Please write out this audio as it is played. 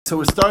so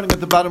we're starting at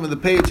the bottom of the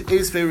page.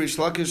 Eisvei Rish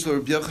Lakish or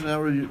Rabbi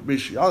Yochanan.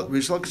 Rish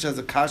Lakish has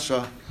a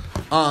kasha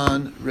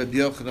on Rabbi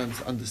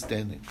Yochanan's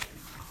understanding.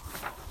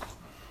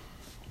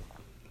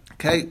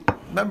 Okay,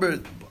 remember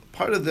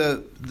part of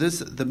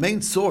the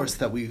main source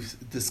that we've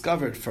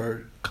discovered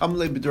for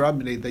Kamle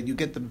B'Derabinei, that you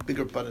get the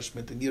bigger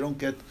punishment and you don't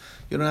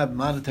have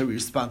monetary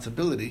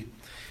responsibility,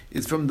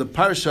 is from the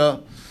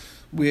parsha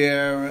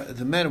where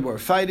the men were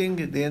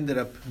fighting. They ended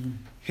up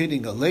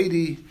hitting a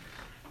lady.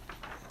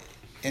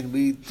 And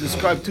we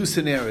described two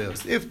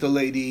scenarios. If the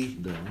lady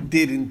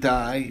didn't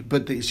die,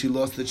 but she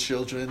lost the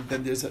children,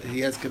 then he's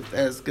going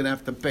to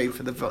have to pay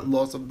for the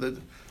loss of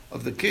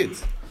the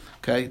kids,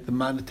 okay, the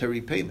monetary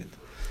payment.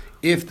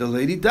 If the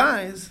lady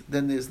dies,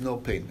 then there's no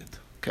payment,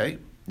 okay.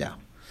 Now,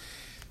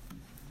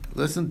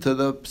 listen to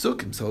the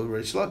psukim. So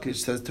Rish Lakish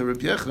says to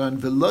Rabbi Yochanan,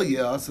 "V'lo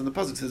yas," and the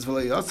pasuk says,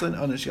 "V'lo yas and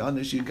anish."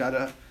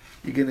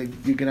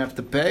 You're gonna have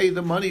to pay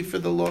the money for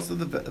the loss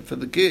of for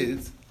the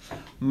kids.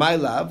 My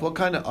love, what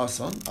kind of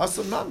asan?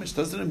 Asan mamish.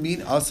 Doesn't it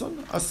mean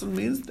asan? Asan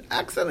means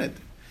accident.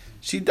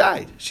 She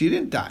died. She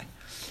didn't die.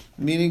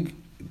 Meaning,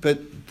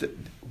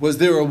 was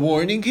there a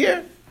warning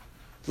here?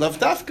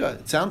 Lavdafka.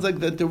 It sounds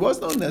like that there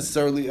was no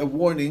necessarily a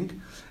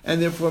warning,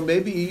 and therefore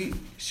maybe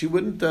she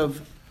wouldn't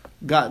have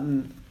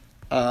gotten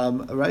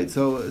right.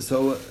 So it's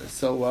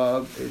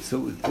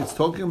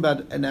talking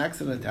about an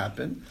accident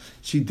happened.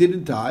 She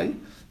didn't die.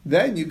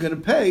 Then you're going to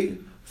pay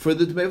for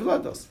the Dmei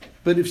Vlados.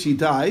 But if she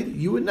died,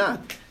 you would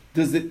not.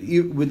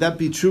 Would that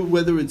be true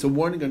whether it's a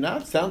warning or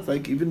not? Sounds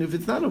like even if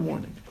it's not a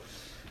warning.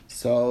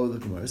 So the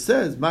Gemara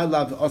says, "My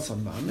love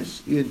asan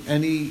mamish." In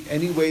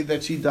any way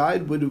that she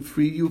died would have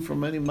freed you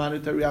from any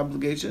monetary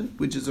obligation,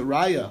 which is a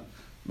raya,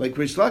 like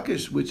Rish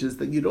Lakish, which is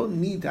that you don't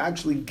need to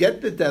actually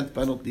get the death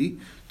penalty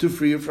to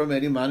free you from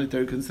any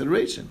monetary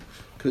consideration.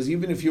 Because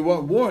even if you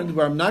weren't warned,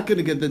 where I'm not going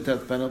to get the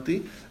death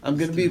penalty, I'm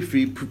going to be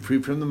free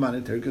from the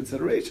monetary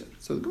consideration.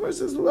 So the Gemara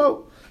says,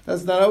 "No,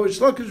 that's not how Rish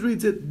Lakish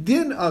reads it.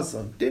 Din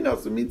asan. Din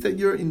asan means that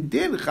you're in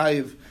din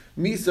chayiv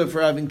misa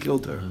for having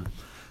killed her."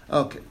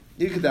 Okay.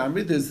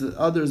 Yikadamri, there's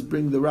others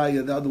bring the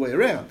raya the other way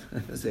around.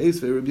 It's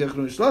Eisvei Rabbi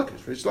Yochanan Rish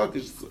Lakish. Rish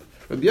Lakish,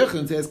 Rabbi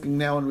Yochanan is asking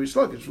now on Rish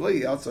Lakish.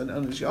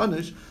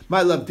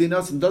 My love, din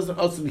asan. Doesn't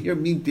asan here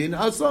mean din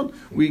asan?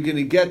 We're going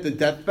to get the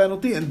death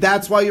penalty, and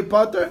that's why you're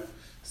potter.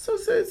 So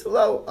says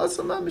hello.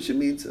 Asan mamish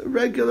means a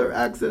regular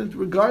accident,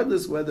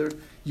 regardless whether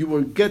you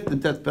will get the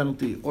death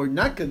penalty or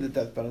not get the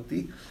death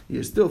penalty.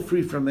 You're still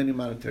free from any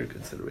monetary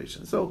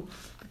consideration. So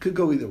it could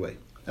go either way.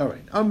 All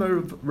right.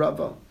 Amar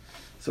Rava.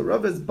 So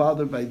Rava is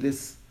bothered by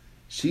this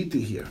shita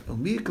here.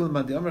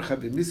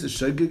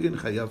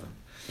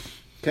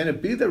 Can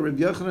it be that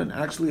Rabbi Yochanan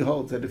actually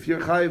holds that if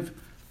you're chayiv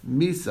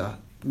misa,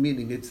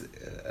 meaning it's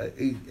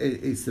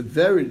a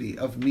severity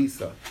of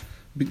misa,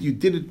 but you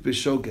did it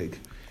b'shogeg,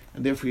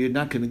 and therefore you're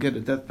not going to get a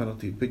death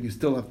penalty, but you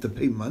still have to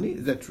pay money?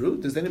 Is that true?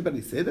 Does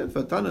anybody say that?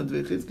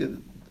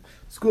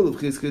 School of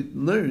Chizkid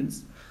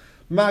learns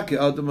Make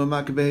Adam and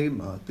Make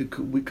Behema.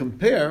 We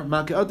compare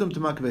Make Adam to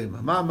Make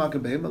Behema. Ma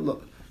Make Behema,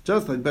 look.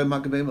 Just like by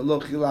Make Behema,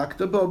 look,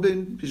 Hilakta Bo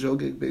bin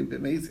Bishogeg bin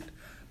Bemezid.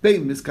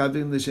 Bein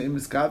Miskavin L'Shem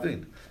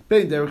Miskavin.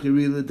 Bein Derech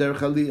Yiri L'Derech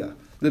Aliyah.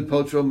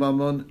 L'Potro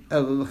Mamon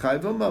El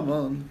L'Chayva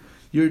Mamon.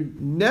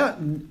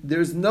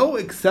 There's no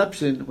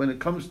exception when it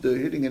comes to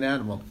hitting an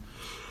animal.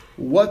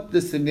 What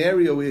the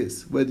scenario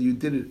is, whether you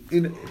did it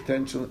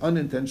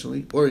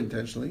unintentionally or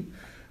intentionally,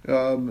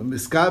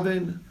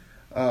 miskaven,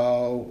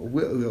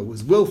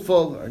 was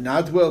willful or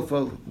not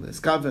willful,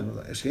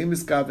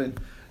 miskaven,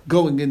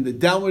 going in the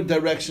downward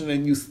direction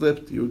and you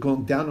slipped, you were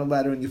going down a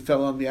ladder and you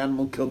fell on the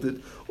animal, killed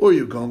it, or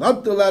you're going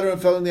up the ladder and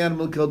fell on the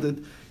animal, killed it.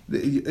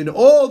 In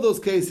all those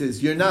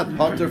cases, you're not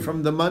potter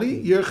from the money,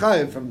 you're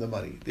chayiv from the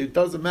money. It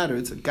doesn't matter,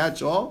 it's a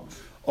catch-all.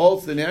 All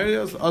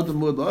scenarios, no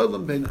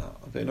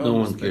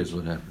one cares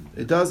what happened.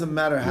 It doesn't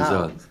matter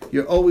how.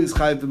 You're always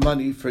chayiv the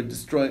money for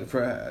destroying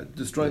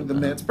the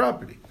man's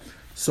property.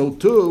 So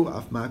too,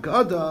 afmak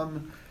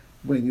adam,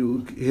 when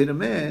you hit a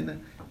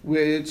man,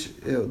 which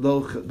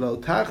lo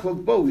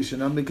tachlok bo, we should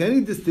not make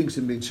any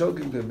distinction between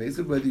shogeg and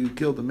b'mezid, whether you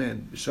killed a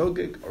man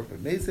shogeg or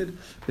b'mezid,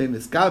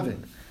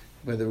 b'miskavin,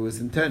 whether it was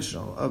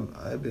intentional.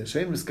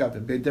 B'shem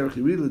miskavin, b'derech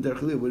yirila, derech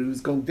aliyah, whether it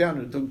was going down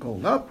or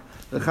going up.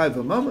 The chayiv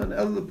mammon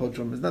el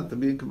lepotrom is not to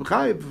be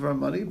chayiv for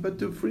money, but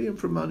to free him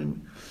from money.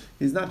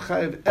 He's not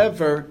chayiv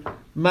ever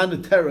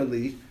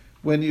monetarily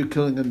when you're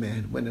killing a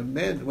man.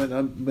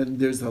 When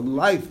there's a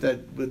life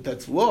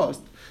that's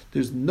lost,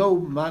 there's no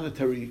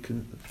monetary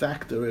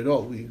factor at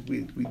all.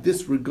 We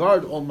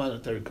disregard all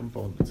monetary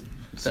components.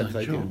 That's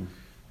idea.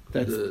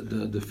 That's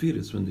the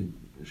fetus when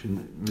she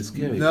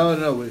miscarried.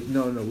 No.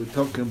 We're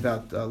talking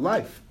about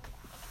life.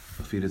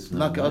 The fetus,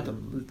 not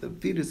Adam. The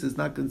fetus is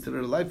not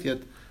considered a life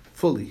yet,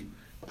 fully,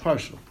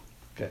 partial.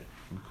 Okay.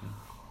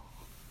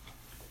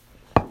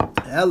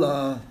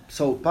 Ella.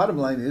 So bottom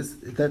line is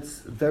that's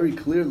very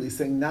clearly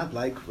saying not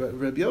like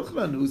Rabbi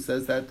Yochanan, who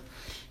says that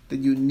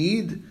you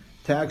need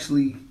to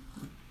actually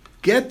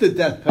get the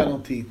death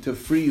penalty to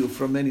free you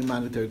from any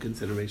monetary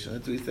consideration.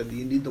 That's what he said.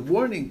 You need the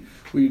warning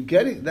where you're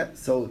getting that.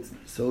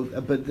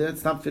 But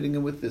that's not fitting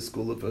in with this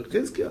school of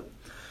Chizkiah.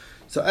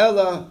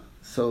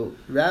 So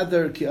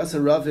rather, Ki Asa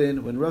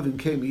Ravin, when Ravin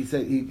came, he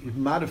said he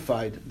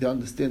modified the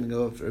understanding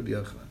of Rabbi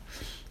Yochanan.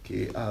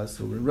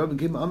 So when Ravin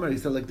came, Amar, he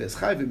said like this: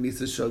 Chayv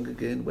Misa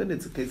Shogeg. When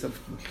it's a case of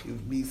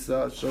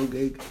Misa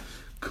Shogeg,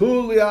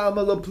 Kuli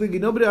Amala Pligi.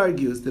 Nobody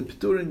argues the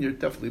Pturin. You're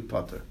definitely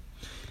Potter.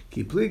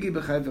 Ki Pligi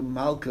b'Chayv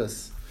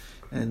Malkus,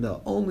 and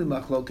the only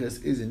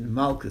machlokas is in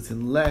Malkus,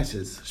 in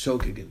lashes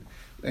Shogeg.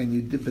 And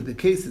you did, but the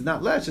case is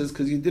not lashes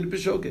because you did it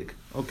b'Shogeg.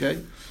 Okay,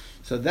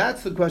 so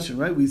that's the question,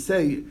 right? We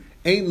say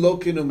Ein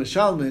Lokinu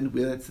Mishalmin.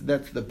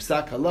 That's the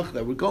Psak Halach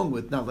that we're going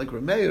with, not like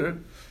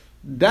Rameir.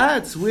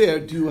 That's where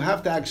do you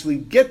have to actually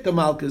get the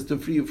malchus to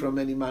free you from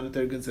any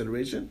monetary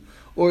consideration,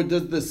 or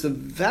does the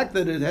fact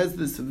that it has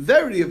the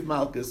severity of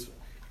malchus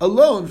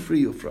alone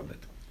free you from it?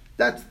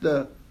 That's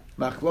the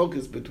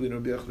machlokas between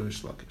Rabbi Yochanan and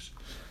Shlokish.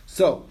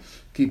 So,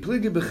 ki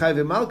pligi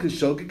b'chayve malchus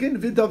shokikin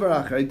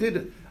v'davar acher. I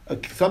did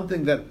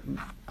something that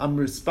I'm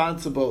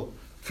responsible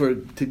for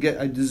to get.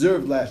 I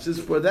deserve lashes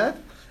for that,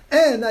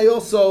 and I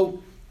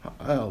also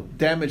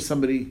damaged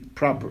somebody's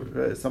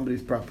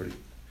property.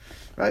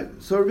 Right?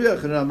 So Rabbi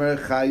Yochanan Amar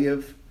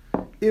Chayiv,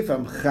 if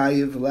I'm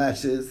Chayiv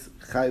lashes,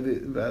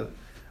 Chayiv,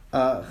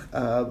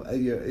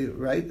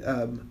 right?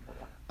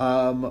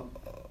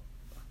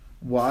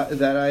 Why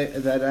that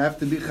I have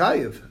to be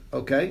Chayiv?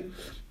 Okay,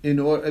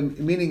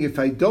 meaning if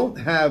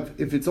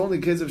it's only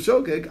a case of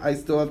Shogeg, I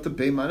still have to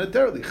pay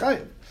monetarily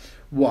Chayiv.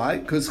 Why?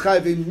 Because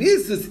Chayiv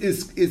Mises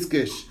is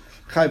Iskish,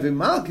 Chayiv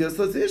Malchus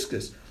is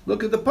Ishkish.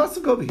 Look at the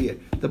pasuk over here.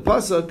 The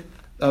pasuk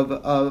of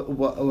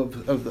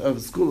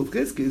school of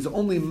Chizkiah is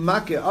only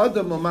make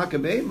adam or make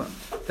beima.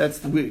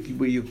 That's where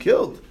you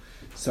killed.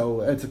 So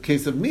it's a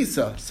case of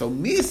misa. So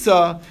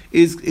misa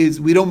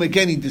is we don't make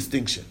any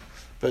distinction.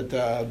 But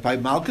by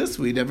malchus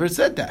we never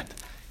said that.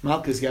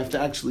 Malchus, you have to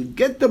actually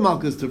get the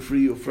malchus to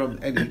free you from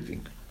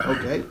anything.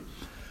 Okay.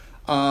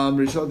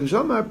 Rishal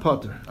Gajamar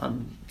Potter.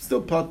 I'm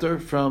still Potter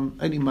from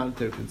any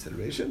monetary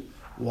consideration.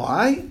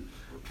 Why?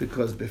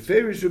 Because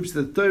beferish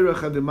the Torah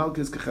chav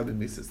malchus kachav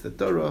misas. The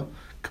Torah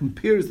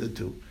compares the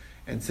two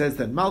and says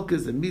that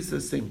malchus and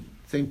misa same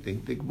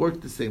thing. They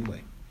work the same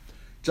way.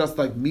 Just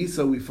like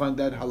misa, we find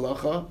that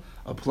halacha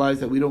applies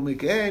that we don't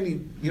make any.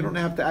 You don't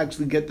have to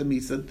actually get the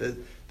misa.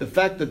 The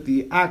fact that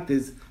the act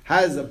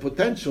has a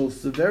potential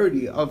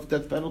severity of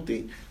death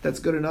penalty, that's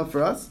good enough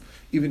for us.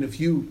 Even if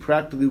you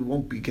practically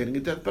won't be getting a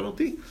death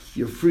penalty,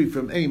 you're free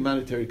from any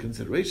monetary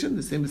consideration.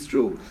 The same is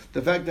true.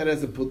 The fact that it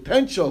has a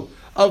potential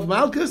of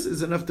malchus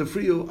is enough to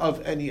free you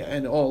of any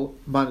and all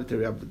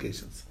monetary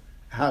obligations.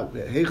 How?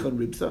 Heichon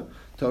Ribsa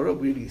Torah,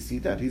 where do you see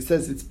that? He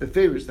says it's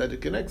beferish that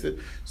it connects it.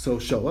 So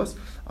show us.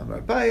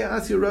 Amar Baya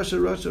Asya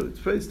Russia. It's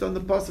based on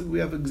the pasuk. We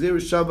have a Gzera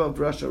Shava of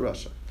Russia.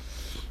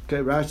 Okay,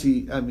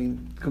 Rashi.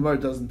 Gemara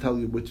doesn't tell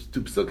you which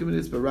two psukim it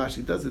is, but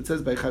Rashi does. It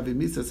says by Chavi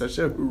Misas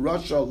Asher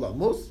Russia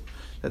Lamos.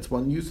 That's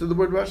one use of the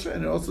word Russia,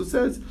 and it also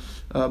says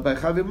by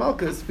Chavi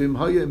Malchus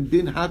Vimhaya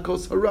Bin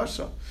Hakos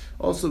HaRusha.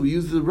 Also, we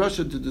use the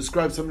Russia to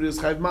describe somebody who's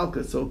Chavi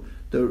Malchus. So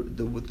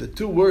the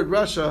two word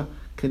Russia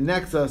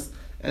connects us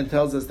and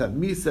tells us that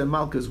Misa and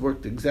Malchus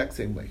work the exact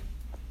same way.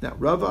 Now,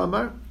 Rava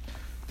Amar,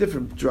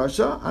 different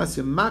drasha,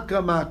 Asya Maka.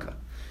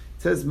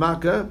 It says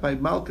Maka, by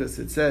Malchus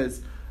it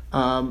says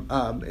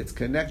it's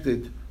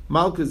connected.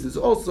 Malchus is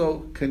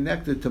also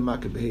connected to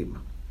Maka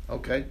Behema.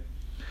 Okay?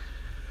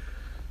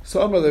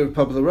 So Amar the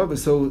Papa Rava,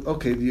 so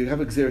okay, you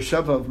have a Gzera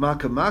Shava of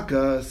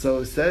Maka, so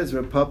it says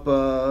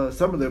Rapapa,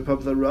 some of the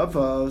Papa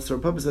Rava, so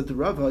Rapapa said to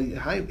Rava,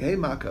 hey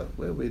Maka,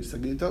 wait a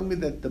second, you're telling me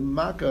that the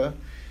Maka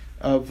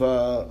of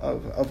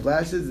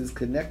lashes is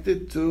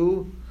connected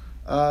to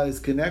Maka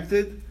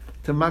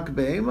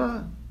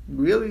Behema?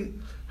 Really?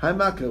 Hi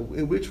Maka,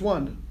 which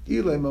one?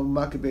 Ilema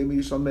Maka Behema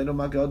Yishal Meno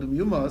Maka Adam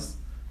Yumas.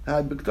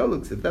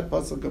 If that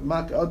pasuk of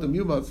Maka Adam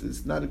Yumas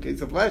is not a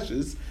case of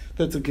lashes,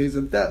 that's a case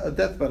of a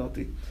death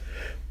penalty.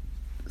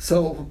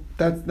 So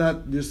that's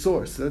not your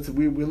source.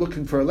 We're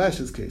looking for a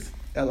lashes case.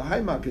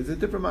 Elahai Maka is a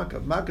different Maka.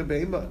 Maka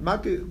Behema,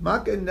 Maka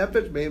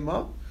Nefesh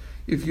Behema.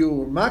 If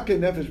you Maka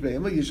Nefesh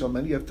Behema,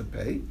 Yishalmen, you have to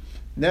pay.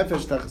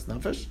 Nefesh Tachas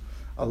Nefesh,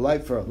 a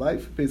life for a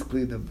life,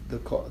 basically the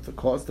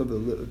cost of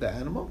the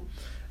animal.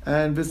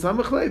 And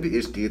V'samachlei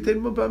V'ishki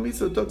Yitin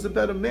Mubamisa talks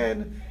about a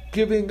man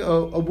giving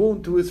a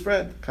wound to his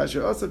friend.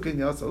 Kasher Asa Ken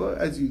Yasalo,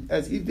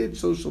 as he did,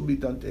 so shall be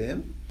done to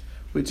him,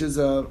 which is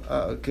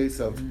a case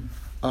of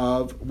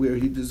where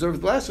he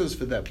deserves lashes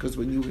for that, because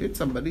when you hit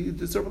somebody, you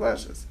deserve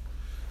lashes.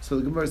 So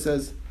the Gemara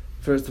says,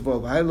 first of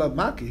all, I love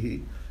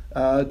Makihi.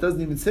 It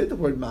doesn't even say the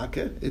word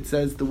Makah. It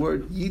says the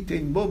word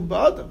Yitin Mum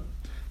Ba'adam.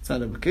 It's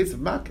not a case of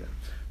Makah.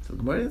 So the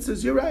Gemara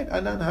says, you're right.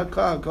 Anan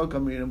Hakah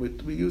Kamirin.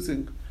 We're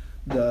using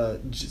the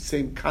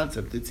same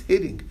concept. It's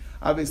hitting.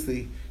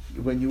 Obviously,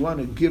 when you want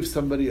to give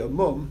somebody a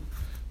mum,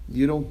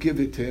 you don't give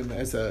it to him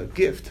as a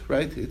gift,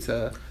 right? You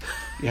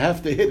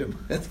have to hit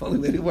him. That's the only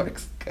way it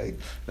works. Okay,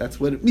 that's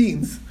what it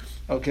means.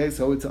 Okay,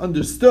 so it's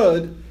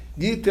understood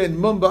Yiten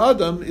Mumba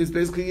Adam is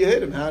basically you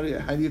hit him. How do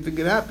you think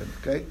it happened?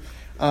 Okay.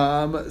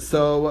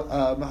 So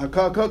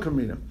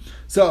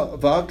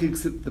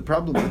the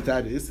problem with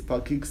that is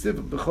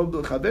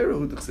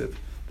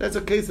that's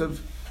a case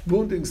of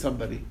wounding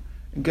somebody.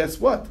 And guess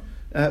what?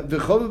 That's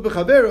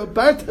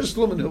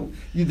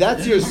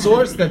your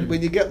source that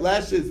when you get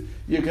lashes,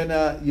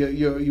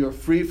 you're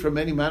free from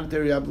any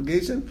monetary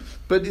obligation.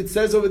 But it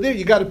says over there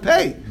you got to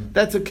pay.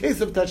 That's a case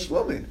of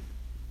tashlumin.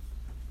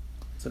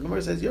 So the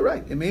Gemara says you're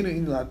right. When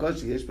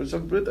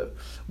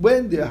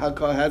the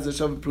haka has a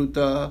shav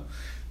pruta,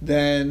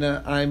 then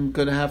I'm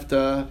going to have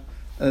to.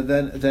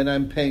 Then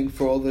I'm paying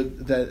for all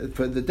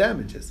the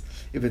damages.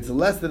 If it's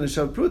less than a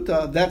shav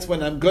pruta, that's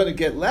when I'm going to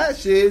get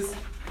lashes.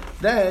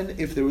 Then,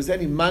 if there was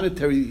any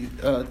monetary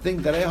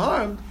thing that I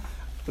harmed,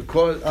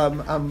 because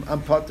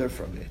I'm potter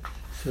from it.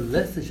 So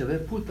less than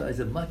shav pruta is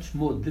a much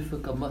more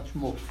difficult, much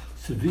more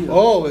severe.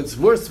 Oh, it's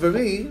worse for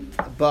me.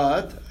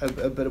 But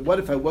what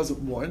if I wasn't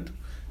warned?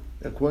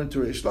 According to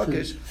Rish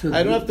Lakish,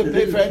 I don't have to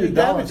pay for any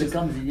damages.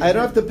 I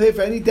don't have to pay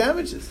for any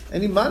damages,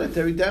 any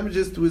monetary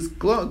damages to his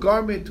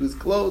garment, to his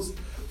clothes,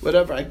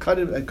 whatever. I cut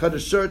a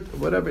shirt,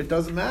 whatever. It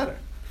doesn't matter.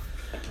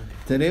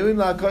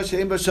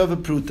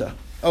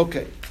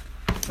 Okay.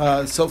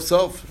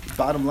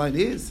 Bottom line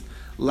is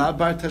la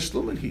bar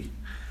tashlumin.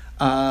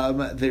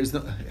 There's no.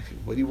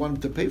 What do you want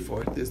him to pay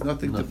for? There's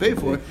nothing to pay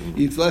for.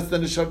 It's less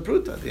than a shav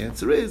pruta. The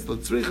answer is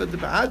l'tzricha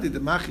deba'adi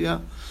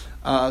demachia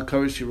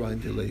karishirayin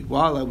delay.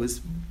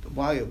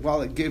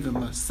 While I gave him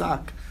a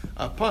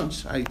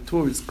punch, I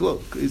tore his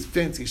cloak, his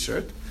fancy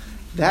shirt.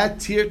 That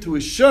tear to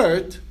his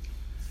shirt,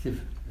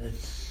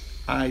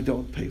 I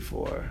don't pay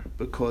for,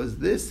 because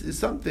this is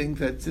something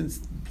that, since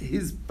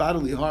his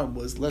bodily harm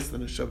was less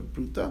than a shav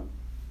pruta,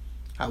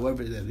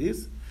 however that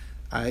is,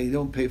 I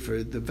don't pay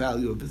for the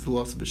value of his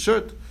loss of a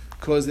shirt,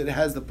 because it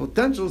has the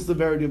potential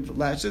severity of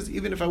lashes,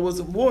 even if I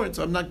wasn't warned,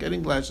 so I'm not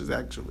getting lashes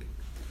actually.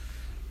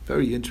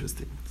 Very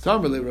interesting. So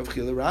Rav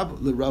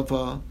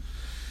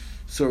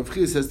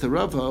Chia says to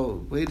Rava,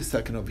 wait a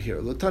second over here.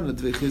 According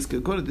to this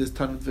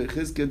Tanat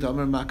Vechizke,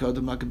 Damar Maka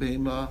Adam Maka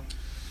Behema,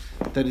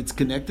 that it's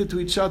connected to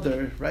each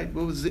other, right?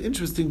 What was the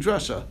interesting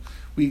drasha?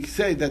 We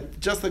say that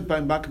just like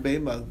by Maka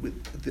Behema,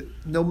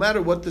 no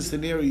matter what the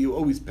scenario, you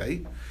always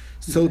pay.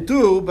 So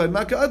too, by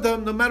Maka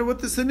Adam, no matter what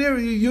the scenario,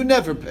 you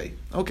never pay.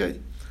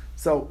 Okay?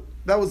 So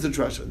that was the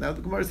drasha. Now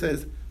the Gemara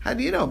says, how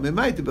do you know?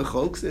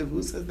 Who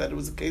says that it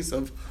was a case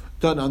of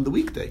done on the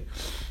weekday?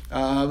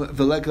 And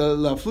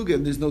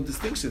there's no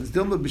distinctions.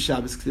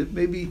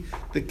 Maybe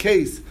the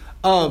case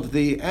of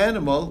the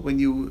animal when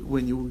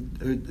you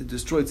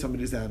destroyed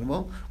somebody's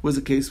animal was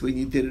a case when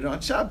you did it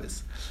on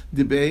Shabbos.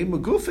 And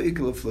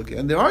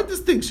there are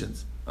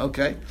distinctions.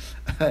 Okay,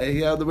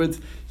 in other words,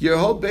 your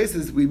whole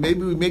basis we make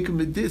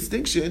a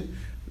distinction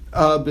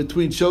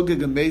between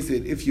shogeg and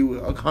mezid if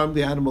you harm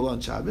the animal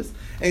on Shabbos,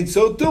 and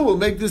so too we'll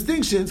make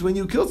distinctions when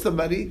you kill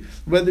somebody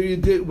whether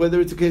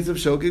it's a case of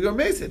shogeg or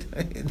mezid.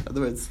 In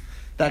other words,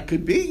 that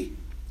could be.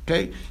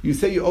 Okay, you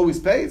say you always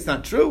pay. It's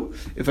not true.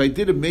 If I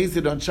did a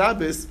mezid on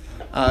Shabbos,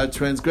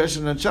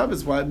 transgression on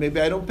Shabbos, why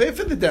maybe I don't pay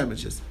for the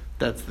damages?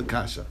 That's the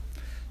kasha.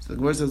 So the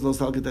Gemara says, "Lo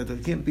salket that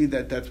it can't be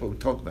that. That's what we're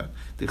talking about."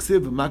 It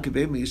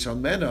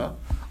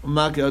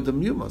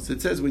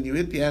says when you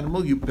hit the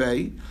animal, you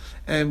pay,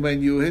 and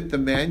when you hit the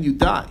man, you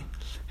die.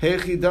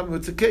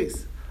 What's the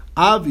case?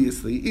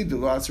 Obviously,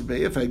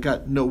 if I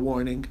got no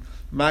warning,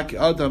 why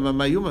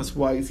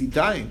is he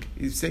dying?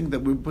 He's saying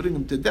that we're putting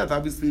him to death.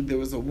 Obviously, there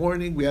was a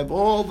warning. We have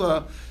all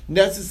the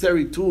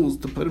necessary tools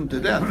to put him to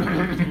death.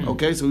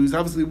 Okay, so he was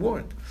obviously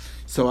warned.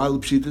 So I'll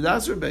pshita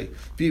dasrbe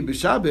fi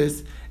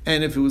b'Shabbos,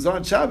 and if it was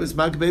on Shabbos,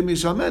 makbei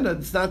mishalmena,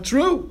 it's not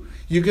true.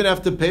 You're going to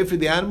have to pay for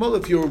the animal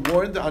if you were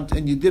warned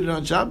and you did it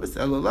on Shabbos.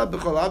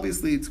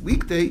 Obviously, it's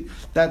weekday.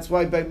 That's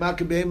why by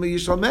makbei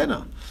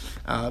mishalmena.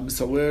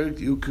 So where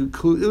you could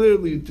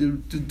clearly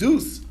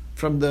deduce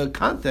from the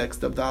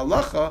context of the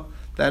halacha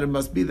that it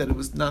must be that it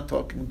was not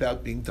talking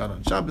about being done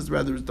on Shabbos,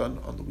 rather it's done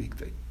on the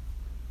weekday.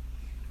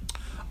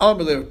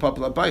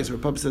 Papa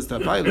says to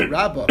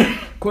Rabba,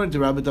 according to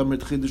Rabba,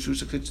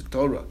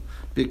 Torah,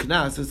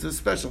 B'Knas, it's a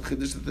special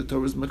chiddush that the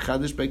Torah is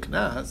mechadish by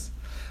Knas.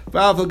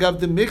 Gav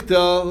the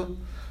Mikdal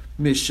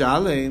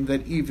Mishalein,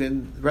 that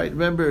even, right,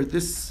 remember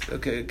this,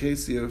 okay, in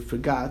case you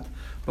forgot,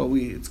 but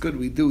it's good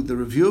we do the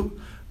review.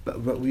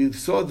 But we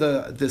saw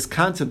this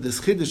concept, this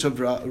chiddush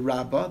of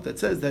Rabbah, that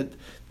says that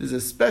there's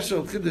a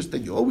special chiddush that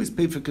you always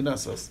pay for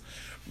knessos,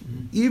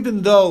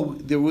 even though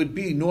there would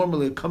be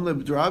normally a kamle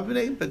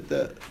b'drabinei, but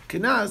the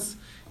knas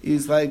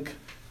is like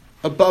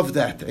above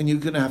that, and you're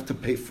going to have to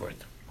pay for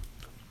it.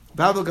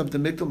 So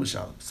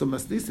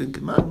masnisin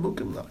k'man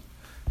mukim la.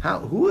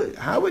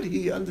 How would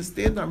he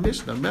understand our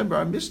Mishnah? Remember,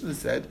 our Mishnah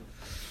said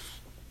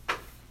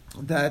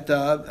that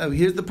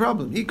here's the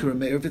problem.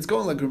 If it's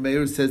going like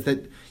Rameir says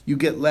that you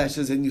get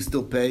lashes and you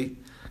still pay,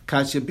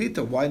 kasha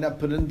bita, why not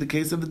put it in the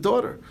case of the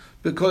daughter?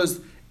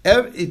 Because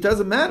it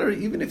doesn't matter,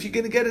 even if you're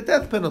going to get a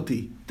death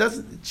penalty. It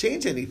doesn't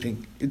change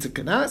anything. It's a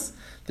kanas.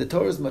 The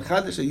Torah is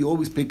machadish, and you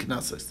always pay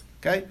kanasos.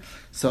 Okay,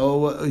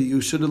 so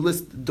you should have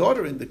listed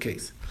daughter in the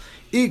case.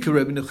 It's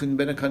going like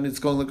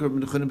Rabbi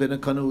Nechunya ben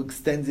Akana who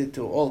extends it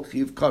to all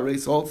chiv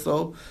kares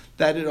also.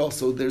 That it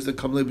also there's a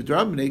kamle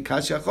b'drabnei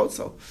kashi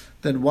achoso.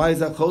 Then why is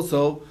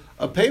achoso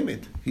a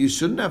payment? You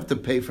shouldn't have to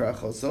pay for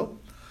achoso,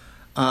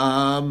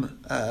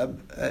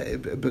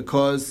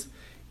 because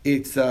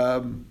it's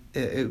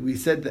we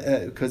said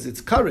because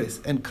it's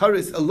kares and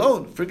kares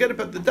alone. Forget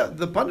about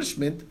the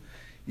punishment.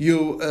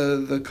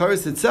 The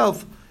kares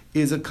itself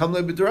is a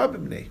kamle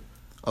b'drabnei.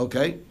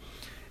 Okay,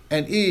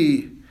 and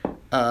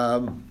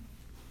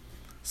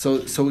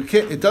so we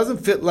can't. It doesn't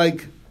fit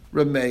like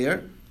Reb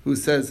Meir, who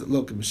says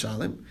lokim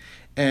mishalim,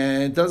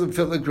 and it doesn't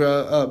fit like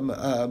Reb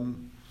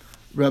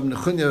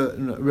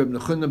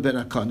Nechunya ben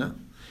Akana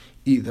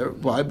either.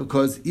 Why?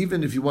 Because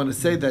even if you want to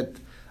say that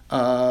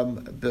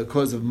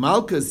because of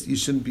Malchus you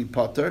shouldn't be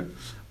potter,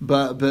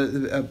 but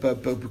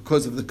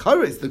because of the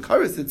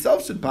kares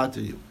itself should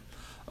potter you.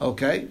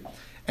 Okay,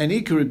 and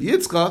Ikar Reb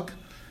Yitzchak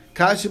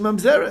kashi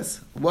mamzeres.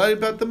 What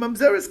about the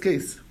mamzeres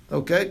case?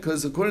 Okay,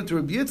 because according to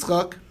Reb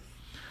Yitzchak,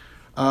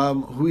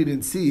 who we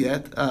didn't see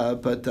yet,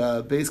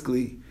 but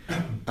basically,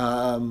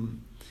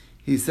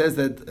 he says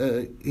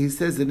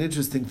an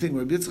interesting thing.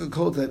 Rabbi Yitzchak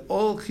holds that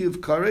all chiv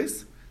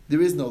kares,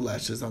 there is no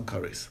lashes on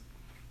kares.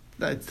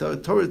 The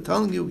Torah is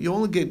telling you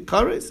only get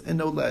kares and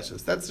no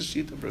lashes. That's the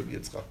sheet of Rabbi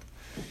Yitzchak.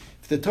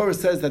 If the Torah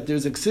says that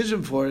there's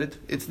excision for it,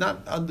 it's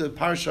not under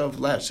parsha of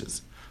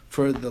lashes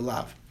for the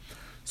lav.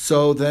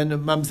 So then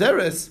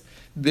mamzeres,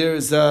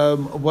 there's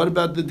what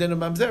about the din of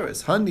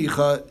mamzeres?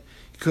 Hanicha.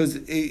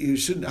 Because you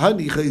shouldn't.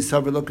 If you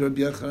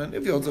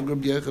also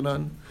Rabbi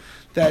Yochanan,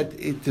 that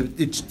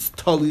it's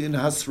totally in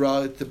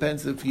hasra. It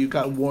depends if you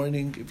got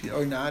warning,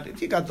 or not.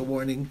 If you got the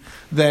warning,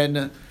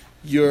 then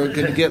you're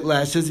going to get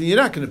lashes, and you're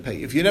not going to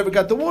pay. If you never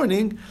got the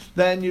warning,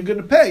 then you're going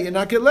to pay and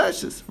not get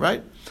lashes,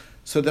 right?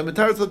 So the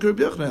Matar is like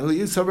Rabbi Yochanan. But if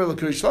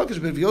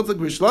you also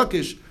like Rish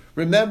Lakish,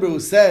 remember who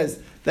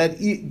says that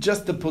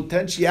just the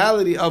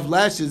potentiality of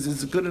lashes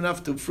is good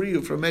enough to free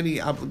you from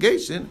any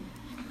obligation.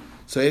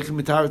 So how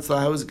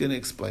is it going to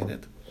explain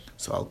it?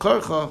 So Al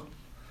Karcha,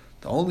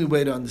 the only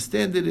way to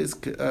understand it is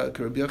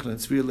Rabbi Yochanan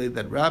Tzvi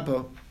that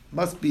Rabbah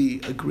must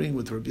be agreeing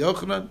with Rabbi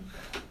Yochanan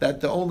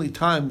that the only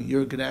time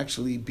you're going to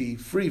actually be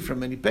free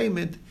from any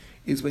payment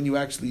is when you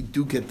actually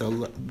do get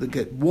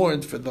get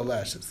warned for the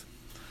lashes.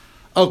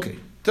 Okay,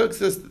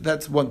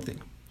 that's one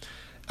thing.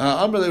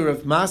 Amrle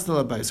Rav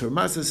Masna Labai, so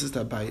Rav Masna says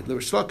that by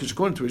Rish Lakish,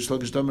 according to Rish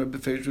Lakish, Damar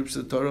Befeish Rish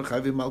Torah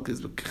Chavi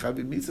Malchus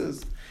Chavi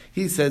Misas,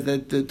 he says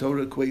that the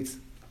Torah equates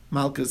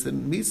Malchus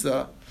and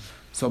Misa.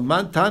 So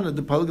Man Tana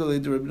the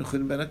Palgalei Rabbi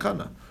Nechunya ben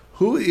Akana.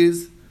 Who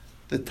is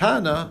the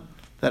Tana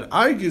that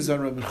argues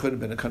on Rabbi Nechunya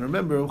ben Akana?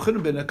 Remember, Rabbi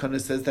Nechunya ben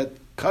Akana says that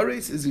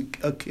kares is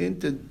akin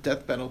to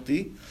death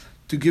penalty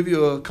to give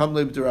you a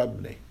kamle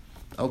b'derabnei.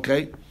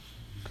 Okay.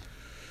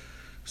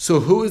 So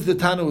who is the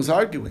Tana who's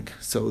arguing?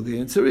 So the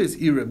answer is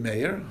Ira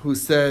Meir, who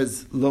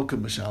says Loka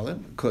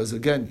Mishalim, because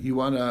again you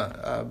want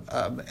to,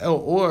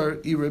 or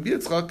Ira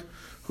Yitzchak,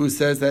 who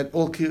says that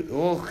all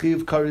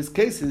chiv kares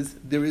cases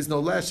there is no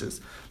lashes,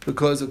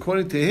 because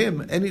according to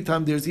him,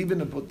 anytime there's even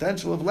a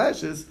potential of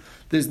lashes,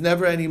 there's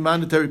never any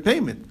monetary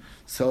payment.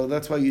 So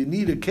that's why you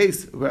need a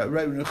case.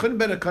 Right? Nechunya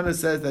ben Akana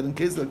says that in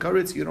case of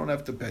kares you don't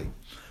have to pay,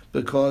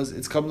 because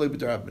it's kamle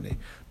b'derabnei.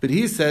 But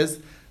he says,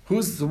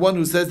 who's the one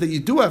who says that you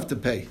do have to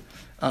pay?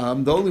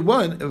 The only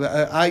one,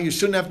 you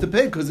shouldn't have to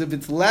pay, because if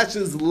it's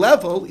lashes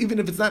level, even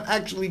if it's not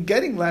actually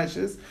getting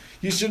lashes,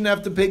 you shouldn't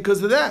have to pay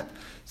because of that.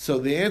 So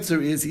the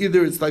answer is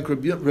either it's like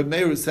Reb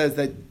Meir who says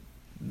that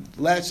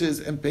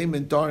lashes and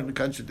payment are in a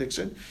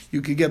contradiction.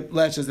 You could get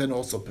lashes and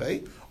also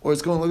pay, or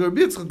it's going like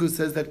Rabbi Yitzchak who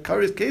says that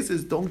kares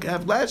cases don't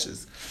have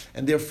lashes,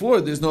 and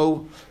therefore there's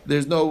no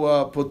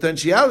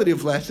potentiality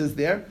of lashes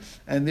there,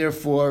 and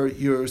therefore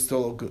you're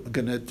still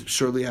going to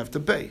surely have to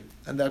pay,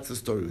 and that's the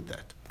story with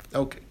that.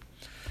 Okay.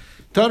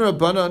 Tana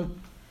Rabbanan,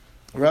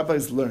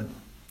 rabbis learn.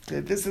 Okay,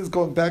 this is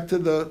going back to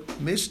the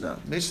Mishnah.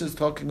 Mishnah is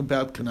talking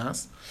about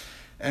kanas,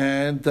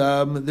 and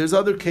there's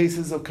other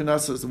cases of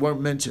kanasos that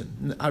weren't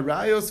mentioned.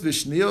 Arayos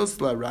vishnios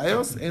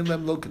larayos ein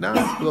lem lo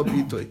kanas lo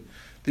pitoy.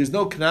 There's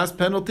no kanas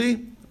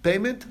penalty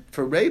payment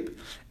for rape,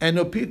 and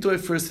no pitoy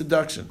for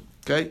seduction.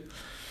 Okay.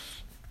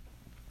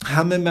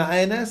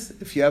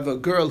 Hamema'enes, if you have a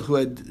girl who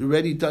had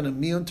already done a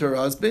miyun to her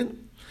husband.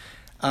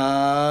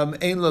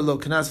 Ein lo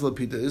kanas lo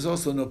pita. There's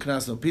also no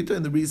kanas lo pita,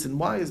 and the reason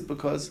why is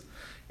because,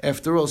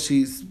 after all,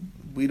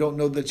 we don't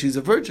know that she's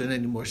a virgin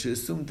anymore. She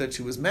assumed that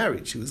she was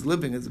married. She was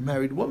living as a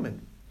married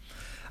woman.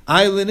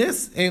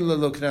 Ailenis ein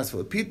lo kanas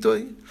lo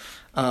pitoy.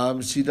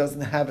 She doesn't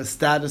have a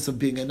status of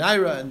being a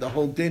naira, and the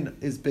whole din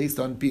is based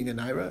on being a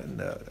naira. And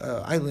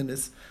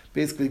ailenis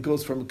basically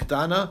goes from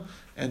ketana,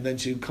 and then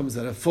she becomes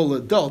a full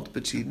adult,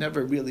 but she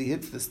never really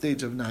hits the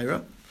stage of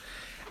naira.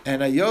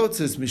 And Ayot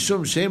says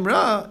mishum shem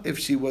ra, if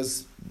she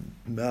was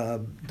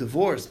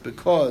divorced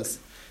because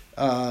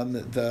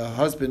the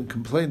husband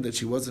complained that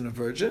she wasn't a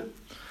virgin,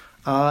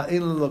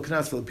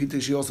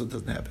 she also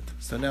doesn't have it.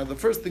 So now the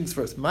first things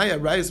first. My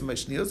arayos, my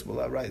shnios will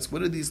arise.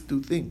 What are these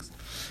two things?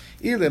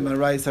 Ilim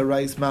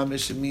Harais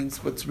Mamish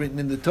means what's written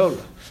in the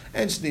Torah,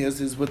 and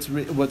Shnias is what's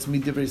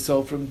midivrei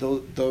sofrim,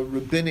 the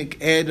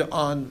rabbinic add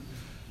on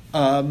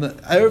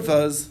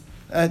ervas.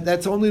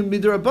 That's only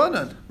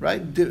midrabanan,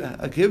 right?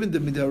 Given the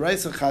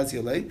midaraisa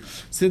chazyalei,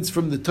 since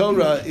from the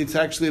Torah it's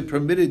actually a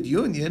permitted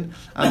union,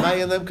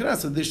 amayalem knas.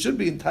 So they should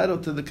be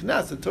entitled to the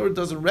knas. The Torah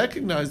doesn't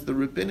recognize the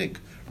rabbinic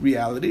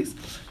realities.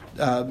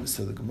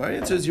 So the Gemara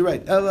answers, you're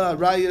right. Ella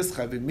arayas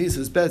chavi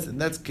misas bezin.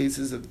 That's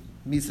cases of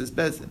misas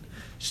bezin.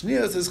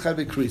 Shnios is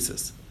chavi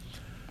krisis.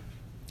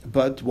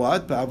 But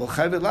what? Ba'aval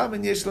chavi lav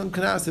and yeshlam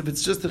knas. If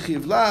it's just a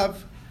chiv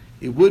lav,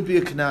 it would be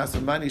a knas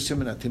of mani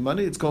shimon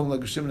atimani. It's going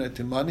like a shimon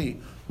atimani,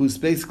 who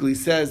basically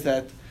says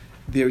that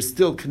there's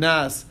still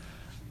knas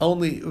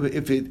only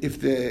if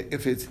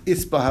it's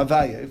ispa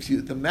havaya.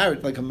 If the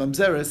married like a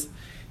mamzeres,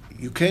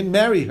 you can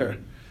marry her.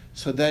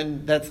 So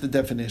then that's the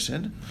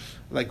definition,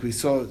 like we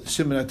saw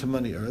Shimon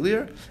Atamani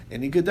earlier.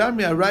 And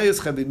Igadami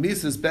Arayos Chavi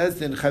Misas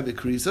Bezdin Chavi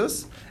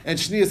Krisos, and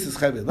Shnias is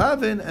Chavi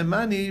Lavin, and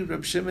Mani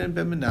Reb Shimon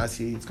ben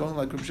Menashe. It's going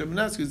like Reb Shimon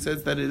ben Menashe, who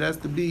says that it has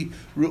to be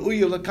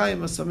Ru'uya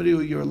Lakayim, somebody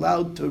who you're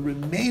allowed to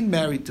remain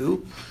married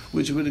to,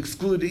 which would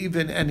exclude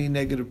even any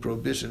negative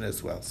prohibition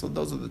as well. So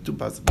those are the two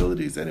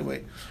possibilities.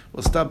 Anyway,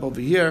 we'll stop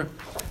over here,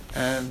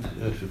 and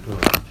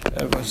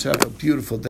everyone should have a beautiful day.